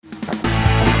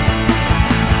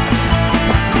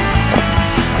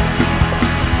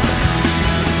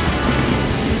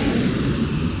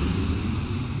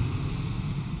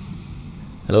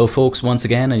Hello folks once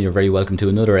again, and you're very welcome to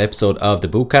another episode of the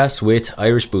Bootcast with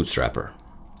Irish Bootstrapper.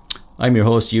 I'm your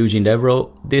host Eugene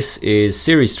Devereaux. This is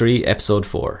Series 3, Episode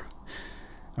 4.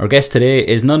 Our guest today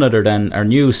is none other than our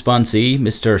new sponsee,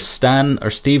 Mr.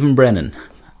 Stephen Brennan,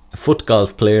 a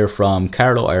Footgolf player from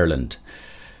Carlow, Ireland.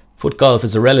 Footgolf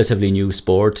is a relatively new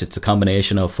sport. It's a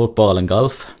combination of football and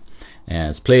golf.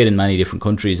 It's played in many different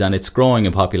countries and it's growing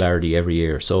in popularity every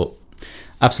year. So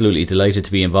absolutely delighted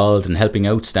to be involved in helping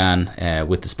out Stan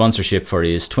with the sponsorship for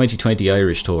his 2020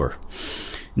 Irish Tour.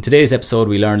 In today's episode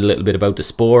we learned a little bit about the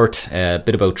sport, a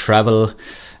bit about travel,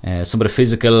 some of the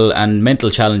physical and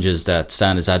mental challenges that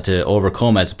Stan has had to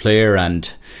overcome as a player,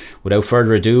 and without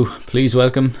further ado, please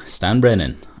welcome Stan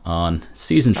Brennan on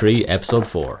Season 3, Episode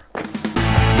 4. Thanks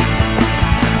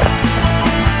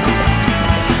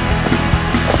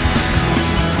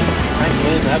a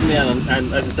million for having me on,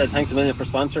 and as I said, thanks a million for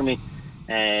sponsoring me.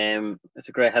 It's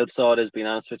a great help, so it is, being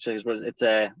honest with you. It's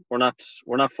we're not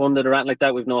funded or anything like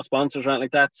that. We've no sponsors or anything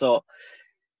like that, so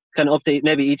kind of update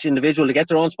maybe each individual to get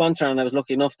their own sponsor, and I was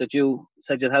lucky enough that you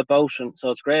said you'd help out, and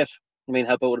so it's great. I mean,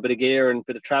 help out with a bit of gear and a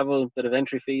bit of travel, a bit of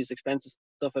entry fees, expenses,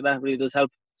 stuff like that really does help,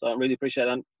 so I really appreciate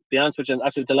it. And to be honest with you, I'm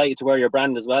absolutely delighted to wear your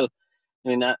brand as well. I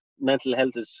mean, that mental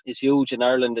health is huge in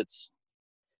Ireland. As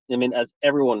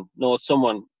everyone knows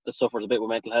someone that suffers a bit with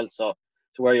mental health, so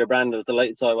to wear your brand, I was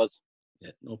delighted, so I was.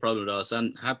 Yeah, no problem at all,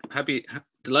 Stan.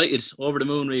 Delighted, over the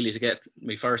moon really to get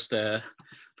my first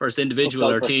individual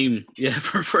or team,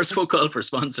 first Footgolfer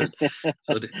sponsored.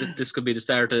 So this could be the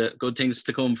start of good things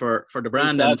to come for the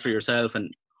brand and for yourself,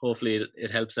 and hopefully it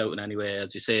helps out in any way,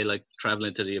 as you say, like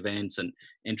traveling to the events and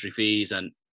entry fees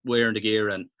and wearing the gear,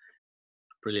 and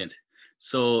brilliant.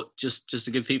 So just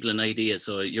to give people an idea,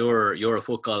 so you're a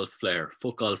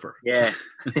Footgolfer. Yeah.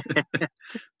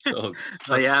 So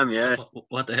I am, yeah.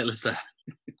 What the hell is that?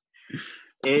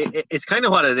 It's kind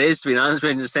of what it is, to be honest with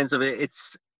you, in the sense of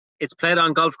it's played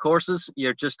on golf courses.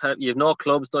 You have no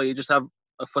clubs though. You just have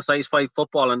a size 5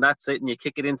 football and that's it, and you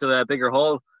kick it into a bigger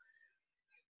hole.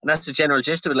 And that's the general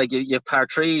gist of it. Like you have par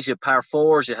 3s, you have par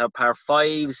 4s, you have par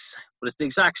 5s, but it's the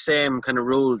exact same kind of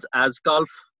rules as golf.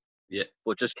 Yeah,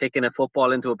 but just kicking a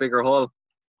football into a bigger hole.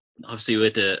 Obviously,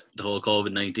 with the whole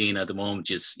COVID-19 at the moment,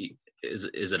 is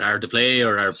it hard to play,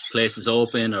 or are places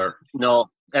open, or no?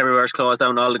 Everywhere's closed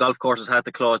down. All the golf courses had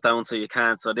to close down, so you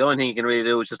can't. So the only thing you can really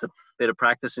do is just a bit of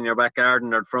practice in your back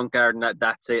garden or front garden.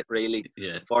 That's it, really.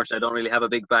 Yeah. Unfortunately, I don't really have a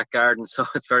big back garden, so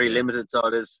it's very limited. So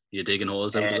it is. You digging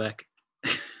holes out the back?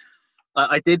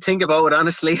 I did think about it,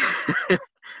 honestly.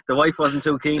 The wife wasn't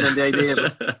too keen on the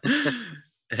idea.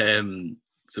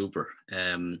 Super.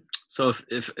 So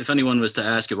if anyone was to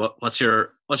ask you what's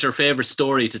your favorite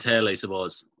story to tell, I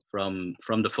suppose, from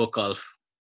the Footgolf?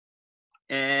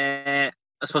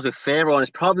 I suppose my favorite one is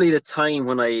probably the time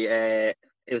when it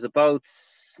was about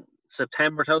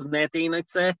September 2018, I'd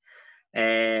say.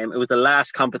 It was the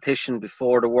last competition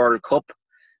before the World Cup.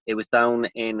 It was down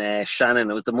in Shannon.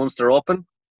 It was the Munster Open.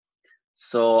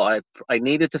 So I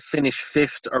needed to finish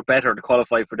 5th or better to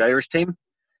qualify for the Irish team.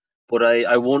 But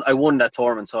I won that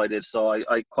tournament, so I did. So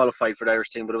I qualified for the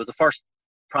Irish team, but it was the first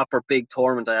proper big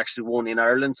tournament I actually won in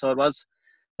Ireland. So it was.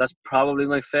 That's probably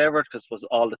my favourite, because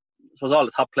all the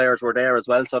top players were there as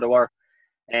well. So they were.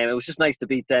 It was just nice to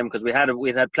beat them, because we had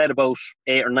played about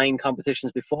 8 or 9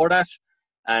 competitions before that,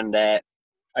 and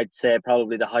I'd say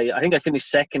probably I think I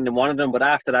finished 2nd in one of them. But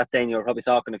after that, then you're probably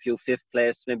talking a few 5th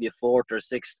place, maybe a 4th or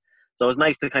 6th. So it was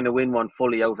nice to kind of win one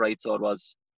fully outright. So it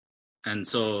was. And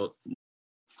so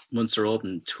Munster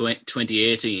Open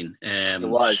 2018. It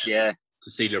was, yeah. To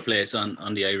seal your place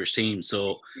on the Irish team.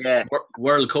 So yeah.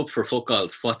 World Cup for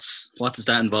Footgolf, what does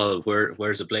that involve?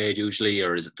 Where's it played usually,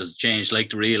 or does it change like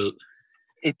the real?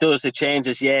 It does, it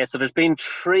changes, yeah. So there's been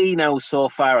 3 now so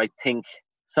far, I think.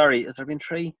 Sorry, has there been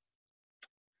 3? There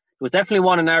was definitely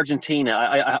one in Argentina.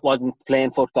 I wasn't playing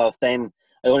Footgolf then.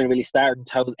 I only really started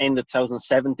end of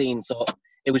 2017, so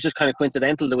it was just kind of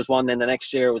coincidental. There was one then the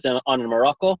next year. It was on in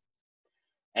Morocco.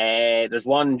 There was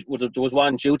one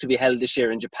due to be held this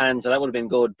year in Japan, so that would have been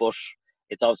good, but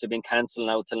it's obviously been cancelled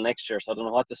now till next year, so I don't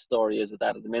know what the story is with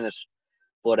that at the minute.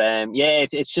 But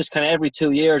it's just kind of every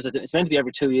 2 years. It's meant to be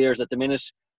every 2 years at the minute.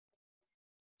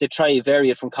 They try to vary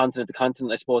it from continent to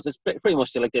continent, I suppose. It's pretty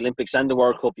much like the Olympics and the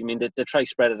World Cup. I mean, they try to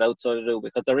spread it out, so they do,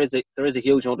 because there is a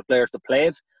huge amount of players to play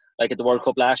it. Like at the World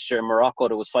Cup last year in Morocco,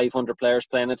 there was 500 players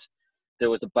playing it. There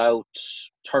was about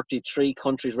 33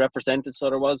 countries represented, so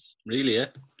there was. Really, yeah?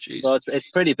 Jeez. So it's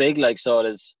pretty big, like, so it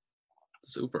is.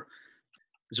 Super.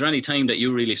 Is there any time that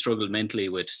you really struggled mentally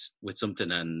with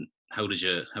something, and how did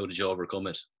you overcome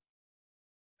it?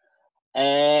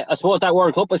 I suppose that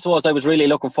World Cup, I was really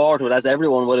looking forward to it, as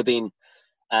everyone would have been.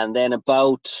 And then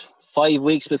about 5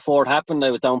 weeks before it happened,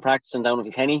 I was down practicing down at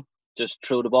Kilkenny. Just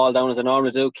threw the ball down as I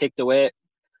normally do, kicked away,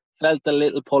 felt a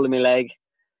little pull in my leg,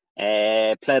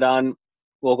 played on,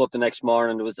 woke up the next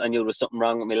morning, I knew there was something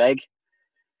wrong with my leg.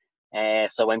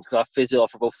 So I went got physio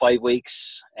for about 5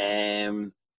 weeks.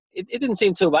 It didn't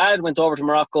seem too bad. Went over to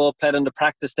Morocco, played on the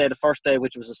practice day, the first day,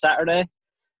 which was a Saturday.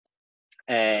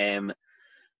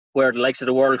 Where the likes of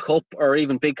the World Cup or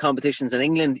even big competitions in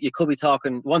England, you could be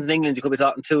talking, ones in England, you could be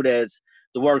talking 2 days.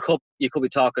 The World Cup, you could be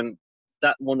talking,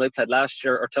 that one I played last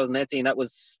year or 2018, that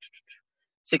was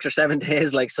 6 or 7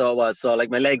 days, like, so it was. So, like,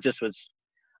 my leg just was,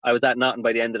 I was at nothing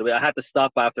by the end of the week. I had to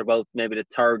stop after about maybe the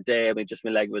third day. I mean, just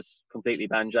my leg was completely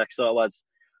banjacked, so it was.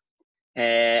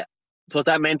 So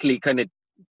that mentally kind of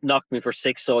knocked me for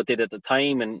 6, so it did at the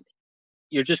time. And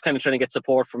you're just kind of trying to get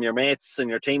support from your mates and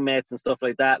your teammates and stuff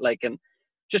like that, like, and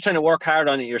just trying to work hard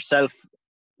on it yourself,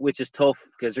 which is tough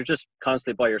because you're just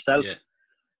constantly by yourself. Yeah.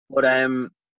 But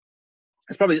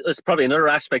it's probably another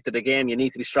aspect of the game you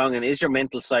need to be strong in is your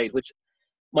mental side, which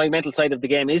my mental side of the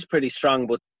game is pretty strong.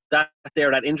 But that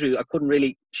injury, I couldn't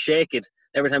really shake it.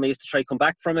 Every time I used to try to come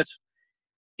back from it,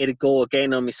 it'd go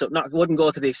again on me. So it wouldn't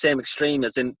go to the same extreme,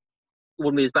 as in it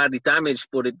wouldn't be as badly damaged,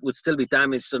 but it would still be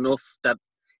damaged enough that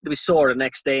it'd be sore the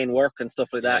next day in work and stuff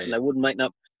like that. Yeah. And I might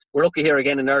not. We're lucky here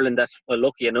again in Ireland that, well,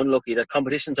 lucky and unlucky, that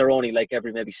competitions are only like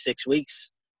every maybe 6 weeks.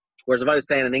 Whereas if I was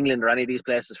playing in England or any of these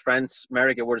places, France,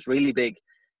 America, where it's really big,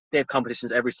 they have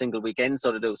competitions every single weekend,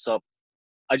 so they do. So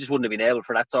I just wouldn't have been able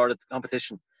for that sort of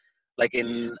competition. Like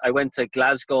I went to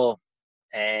Glasgow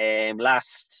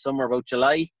last summer, about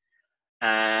July,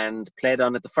 and played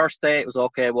on it the first day. It was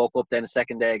okay. Woke up then the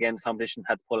second day again, the competition,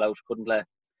 had to pull out, couldn't play.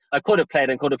 I could have played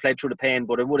through the pain,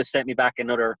 but it would have sent me back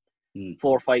another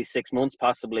 4, 5, 6 months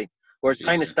possibly. Whereas it's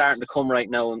kind of starting to come right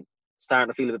now and starting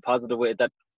to feel a bit positive with it,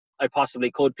 that I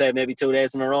possibly could play maybe 2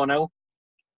 days in a row now.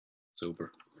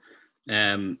 Super.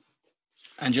 And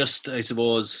just, I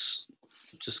suppose,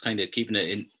 just kind of keeping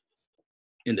it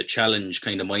in the challenge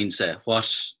kind of mindset.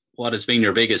 What has been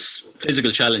your biggest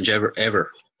physical challenge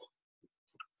ever?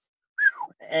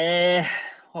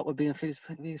 What would be the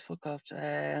biggest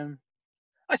Footgolf?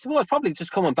 I suppose probably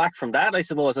just coming back from that. I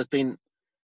suppose it's been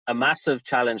a massive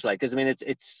challenge, like, because I mean it's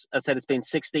as I said, it's been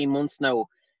 16 months now.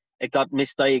 It got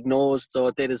misdiagnosed, so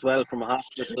it did as well, from a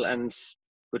hospital, and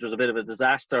which was a bit of a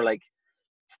disaster. Like,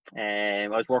 I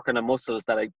was working on muscles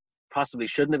that I possibly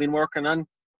shouldn't have been working on,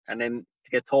 and then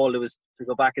to get told it was to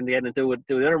go back in the end and do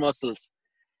the other muscles.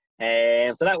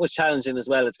 So that was challenging as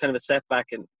well. It's kind of a setback,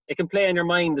 and it can play in your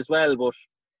mind as well, but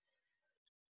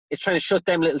it's trying to shut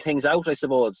them little things out, I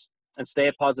suppose, and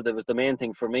stay positive is the main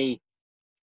thing for me.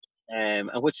 And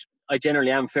which I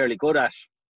generally am fairly good at.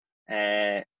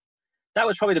 That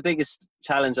was probably the biggest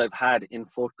challenge I've had in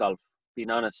Footgolf, being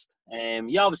honest.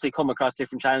 You obviously come across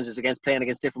different challenges playing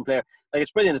against different players. Like,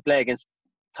 it's brilliant to play against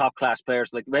top class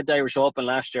players. Like, we had the Irish Open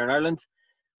last year in Ireland,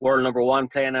 world number 1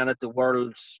 playing on it, the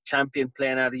world champion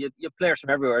playing at it. You have players from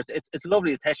everywhere. It's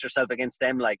lovely to test yourself against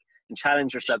them, like, and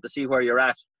challenge yourself to see where you're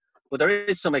at. But there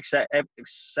is some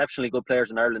exceptionally good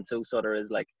players in Ireland too. So there is,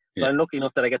 like, so I'm lucky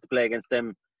enough that I get to play against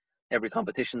them every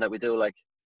competition that we do, like.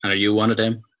 And are you one of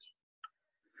them?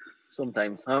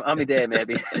 Sometimes. On my day,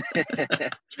 maybe.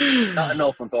 Not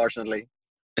enough, unfortunately.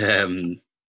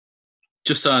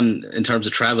 Just in terms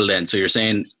of travel then, so you're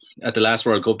saying at the last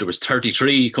World Cup there was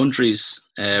 33 countries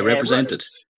represented?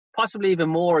 Possibly even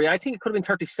more. Yeah, I think it could have been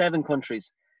 37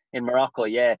 countries in Morocco,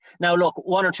 yeah. Now, look,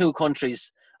 1 or 2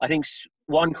 countries, I think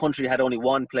one country had only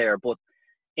 1 player, but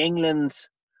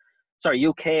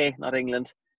UK, not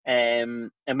England,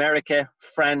 America,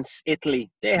 France,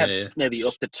 Italy, they had maybe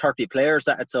up to 30 players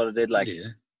that sort of did, like.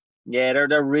 Yeah,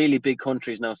 they're really big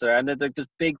countries now, so, and there's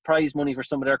big prize money for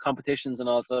some of their competitions and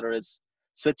all. So there is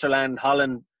Switzerland,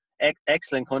 Holland,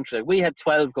 excellent country. We had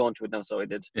 12 going to it now, so I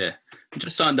did. Yeah,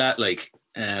 just on that, like,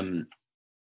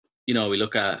 we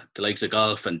look at the likes of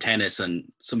golf and tennis and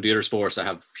some of the other sports that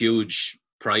have huge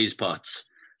prize pots.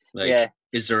 Like,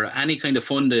 is there any kind of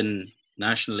funding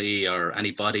nationally or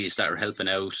any bodies that are helping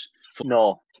out?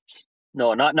 No,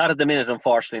 not at the minute,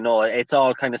 unfortunately. No, it's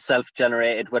all kind of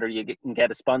self-generated, whether you can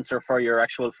get a sponsor for your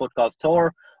actual Footgolf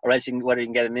tour, or else whether you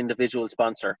can get an individual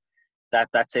sponsor.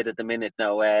 That's it at the minute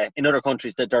now. In other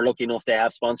countries that they're lucky enough, they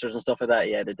have sponsors and stuff like that.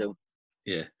 Yeah, they do.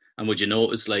 Yeah. And would you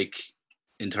notice, like,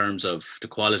 in terms of the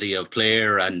quality of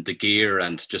player and the gear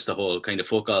and just the whole kind of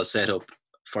Footgolf setup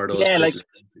for those? Yeah, like,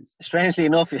 strangely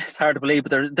enough, it's hard to believe,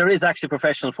 but there is actually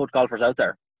professional foot golfers out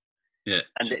there. Yeah.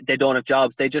 And they don't have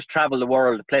jobs. They just travel the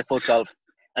world, play Footgolf,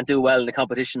 and do well in the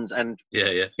competitions, and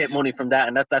get money from that,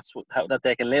 and that's how that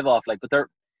they can live off. Like, but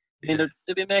they've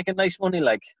been making nice money,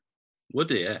 like. Would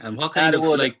they? Yeah? And what kind of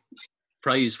like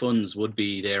prize funds would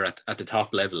be there at the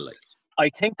top level? Like, I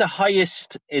think the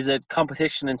highest is a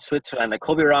competition in Switzerland. I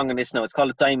could be wrong on this now. It's called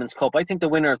the Diamonds Cup. I think the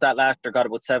winner of that last year got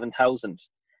about 7,000.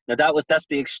 Now that's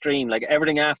the extreme. Like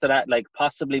everything after that, like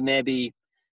possibly maybe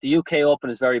the UK Open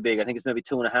is very big. I think it's maybe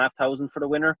 2,500 for the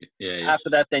winner. Yeah. After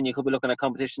that, then you could be looking at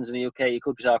competitions in the UK. You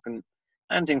could be talking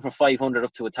anything from 500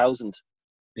 up to 1,000.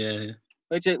 Yeah.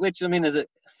 Which I mean, is it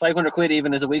 500 quid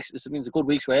even as a week's? It means a good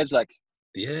week's wage. Like.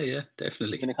 Yeah,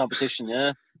 definitely. In a competition,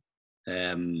 yeah.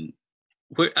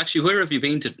 Where have you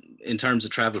been to in terms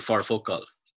of travel for Footgolf?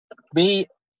 Me,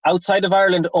 outside of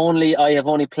Ireland only, I have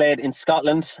only played in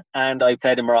Scotland and I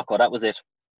played in Morocco. That was it.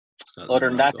 Other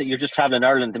than that, you're just travelling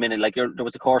Ireland at the minute. Like there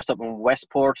was a course up in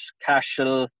Westport,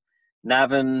 Cashel,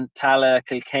 Navan, Tala,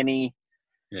 Kilkenny.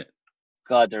 Yeah.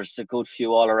 God, there's a good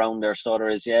few all around there. So there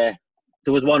is, yeah.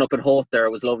 There was one up in Hoth there.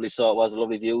 It was lovely. So it was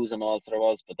lovely views and all. So there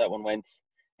was, but that one went.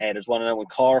 There's one out in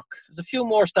Cork. There's a few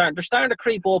more starting. They're starting to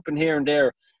creep open here and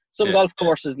there. Some golf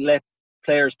courses let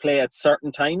players play at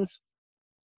certain times.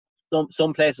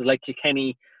 Some places like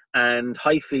Kilkenny and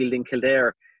Highfield in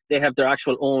Kildare, they have their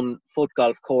actual own foot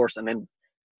golf course, and then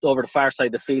over the far side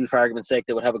of the field, for argument's sake,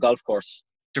 they would have a golf course.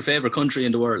 What's your favourite country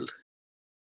in the world?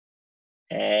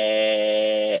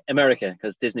 America,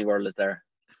 because Disney World is there.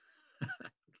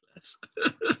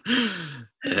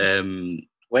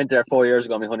 Went there 4 years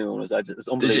ago. My honeymoon was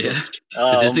unbelievable. Did you?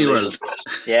 To Disney World?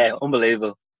 Yeah,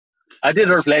 unbelievable. I did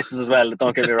other places as well.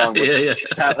 Don't get me wrong. But yeah.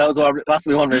 That was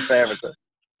possibly one of my favourites. What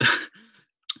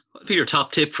would be your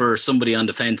top tip for somebody on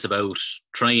the fence about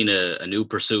trying a new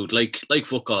pursuit like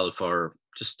Footgolf, or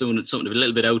just doing something a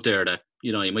little bit out there that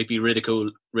you might be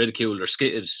ridiculed or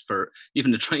skitted for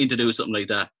even trying to do something like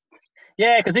that?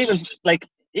 Yeah, because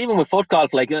even with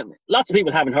Footgolf, like lots of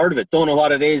people haven't heard of it, don't know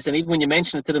what it is, and even when you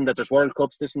mention it to them that there's World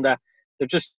Cups, this and that, they're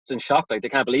just in shock. Like they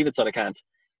can't believe it, so they can't.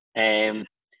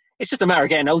 It's just a matter of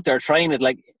getting out there, trying it.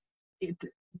 Like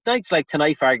nights like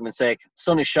tonight, for argument's sake,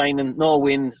 sun is shining, no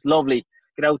wind, lovely.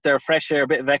 Get out there, fresh air, a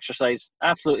bit of exercise,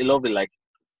 absolutely lovely. Like,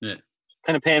 yeah,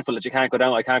 kind of painful that you can't go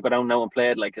down. I can't go down now and play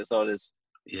it. Like that's all it is.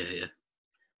 Yeah.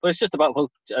 But it's just about,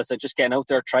 as I said, just getting out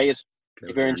there, try it.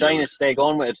 If you're enjoying it, stay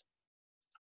going with it.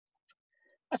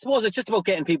 I suppose it's just about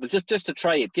getting people just to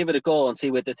try it, give it a go and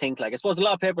see what they think. Like I suppose a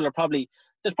lot of people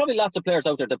there's probably lots of players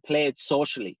out there that play it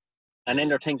socially, and then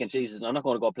they're thinking, Jesus, I'm not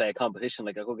going to go play a competition.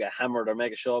 Like I go get hammered or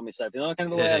make a show of myself. You know,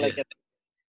 kind of a way. Like,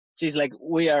 geez, like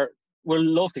we'll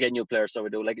love to get new players, so we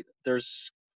do. Like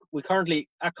we currently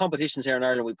at competitions here in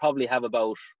Ireland, we probably have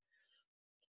about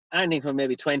anything from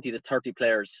maybe 20 to 30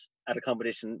 players at a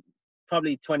competition.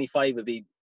 Probably 25 would be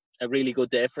a really good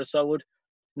day for us. So would.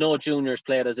 No juniors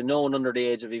played, as in no one under the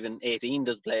age of even 18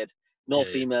 does play it. No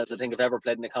females, I think, have ever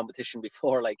played in a competition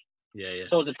before. Like,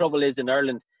 So the trouble is in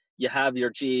Ireland, you have your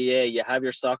GAA, you have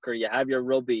your soccer, you have your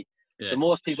rugby. So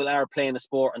most people are playing a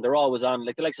sport and they're always on.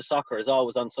 Like the likes of soccer is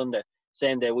always on Sunday.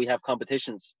 Same day we have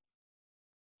competitions,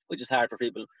 which is hard for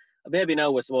people. Maybe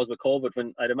now, I suppose, with COVID,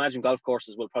 when I'd imagine golf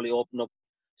courses will probably open up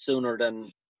sooner than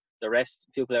the rest.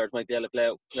 A few players might be able to play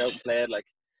out and play it. Like,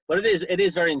 but it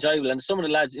is very enjoyable. And some of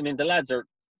the lads, I mean, the lads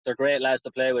they're great lads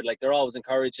to play with. Like they're always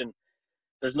encouraging.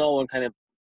 There's no one kind of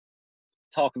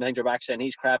talking behind your back saying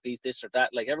he's crap, he's this or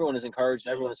that. Like everyone is encouraged.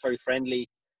 Everyone is very friendly.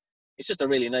 It's just a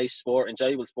really nice sport,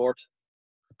 enjoyable sport.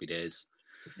 Happy days.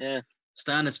 Yeah.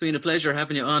 Stan, it's been a pleasure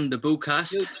having you on the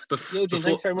Bootcast. Eugene,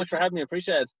 thanks very much for having me. I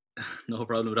appreciate it. No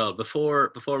problem at all.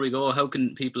 Before we go, how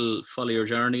can people follow your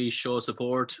journey, show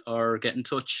support, or get in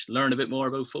touch, learn a bit more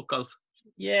about Footgolf?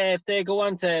 Yeah, if they go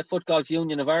on to Footgolf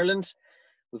Union of Ireland,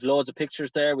 we've loads of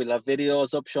pictures there. We'll have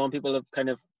videos up showing people of kind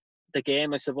of the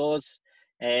game, I suppose.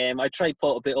 I try to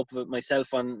put a bit up of it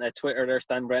myself on Twitter there,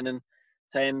 Stan Brennan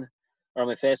 10, or on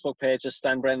my Facebook page, just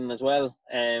Stan Brennan as well.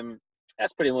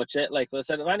 That's pretty much it. Like I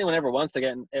said, if anyone ever wants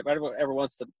to ever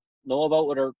wants to know about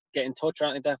it or get in touch or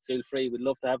anything like that, feel free. We'd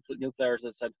love to have new players,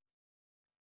 as I said.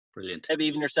 Brilliant. Maybe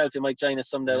even yourself, you might join us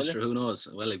someday. Yeah, sure, who knows?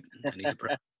 Well, I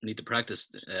need to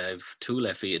practice. I have 2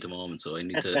 left feet at the moment, so I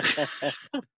need to.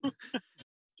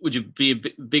 Would you be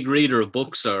a big reader of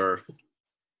books, or?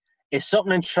 It's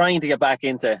something I'm trying to get back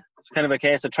into. It's kind of a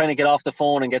case of trying to get off the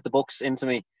phone and get the books into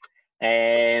me.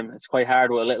 It's quite hard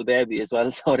with a little baby as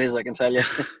well, so it is, I can tell you.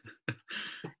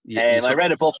 I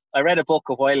read a book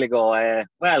a while ago. I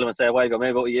would say a while ago,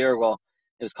 maybe about a year ago.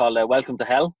 It was called Welcome to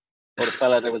Hell, about a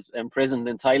fella that was imprisoned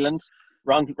in Thailand,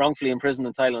 wrongfully imprisoned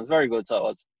in Thailand. It was very good, so it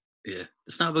was. Yeah,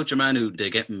 it's not about your man who they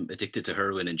get him addicted to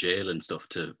heroin in jail and stuff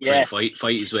to try and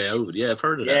fight his way out. Yeah, I've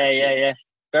heard of that. Yeah.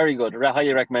 Very good.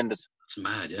 Highly recommend it. It's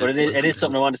mad, yeah. But it is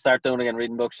something I want to start doing again,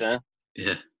 reading books, yeah.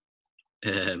 Yeah.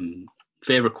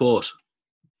 Favourite quote?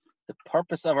 The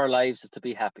purpose of our lives is to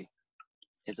be happy.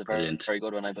 Is a very, Brilliant. very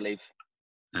good one, I believe.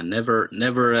 And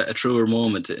never a truer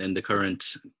moment in the current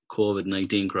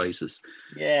COVID-19 crisis.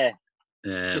 Yeah.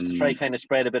 Just to try kind of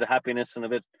spread a bit of happiness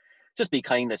and just be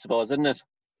kind, I suppose, isn't it?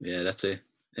 Yeah, that's it.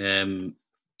 2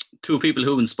 people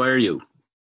who inspire you.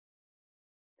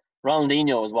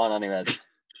 Ronaldinho was one, anyway.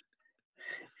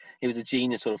 He was a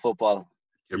genius with football. Do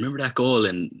you remember that goal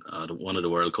in one of the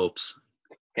World Cups?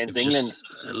 Against England.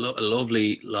 A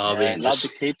lovely lobby. Yeah, lobbed the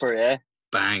keeper, yeah.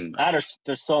 Bang.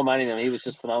 There's so many of them. He was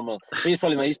just phenomenal. He's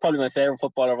probably my favourite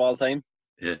footballer of all time.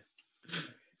 Yeah.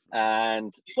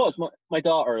 And I suppose my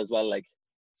daughter as well, like.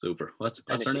 Super. What's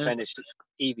her name?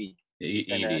 Evie.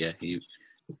 Evie, yeah.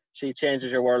 She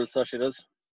changes your world, so she does.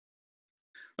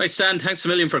 Right, Stan, thanks a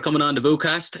million for coming on the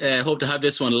Bootcast. Hope to have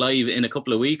this one live in a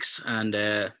couple of weeks. And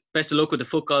best of luck with the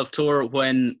Footgolf Tour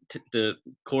when the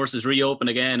courses reopen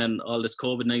again and all this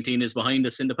COVID-19 is behind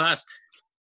us in the past.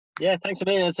 Yeah, thanks a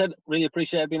million. As I said, really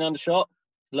appreciate being on the show.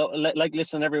 Like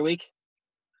listening every week.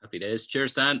 Happy days.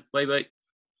 Cheers, Stan. Bye-bye.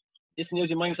 Listen, use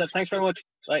your mindset. Thanks very much.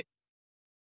 Bye.